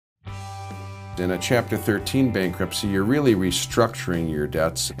In a Chapter 13 bankruptcy, you're really restructuring your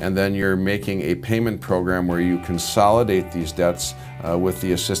debts, and then you're making a payment program where you consolidate these debts with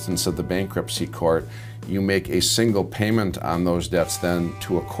the assistance of the bankruptcy court. You make a single payment on those debts then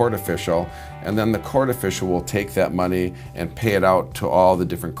to a court official, and then the court official will take that money and pay it out to all the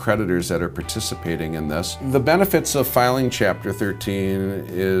different creditors that are participating in this. The benefits of filing Chapter 13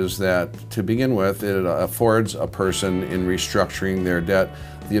 is that, to begin with, it affords a person in restructuring their debt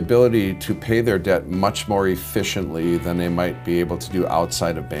the ability to pay their debt much more efficiently than they might be able to do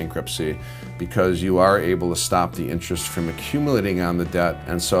outside of bankruptcy, because you are able to stop the interest from accumulating on the debt,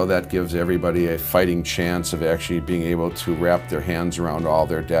 and so that gives everybody a fighting chance of actually being able to wrap their hands around all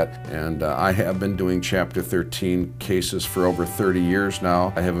their debt. And I have been doing Chapter 13 cases for over 30 years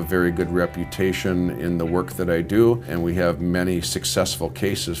now. I have a very good reputation in the work that I do, and we have many successful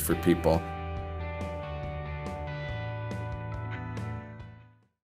cases for people.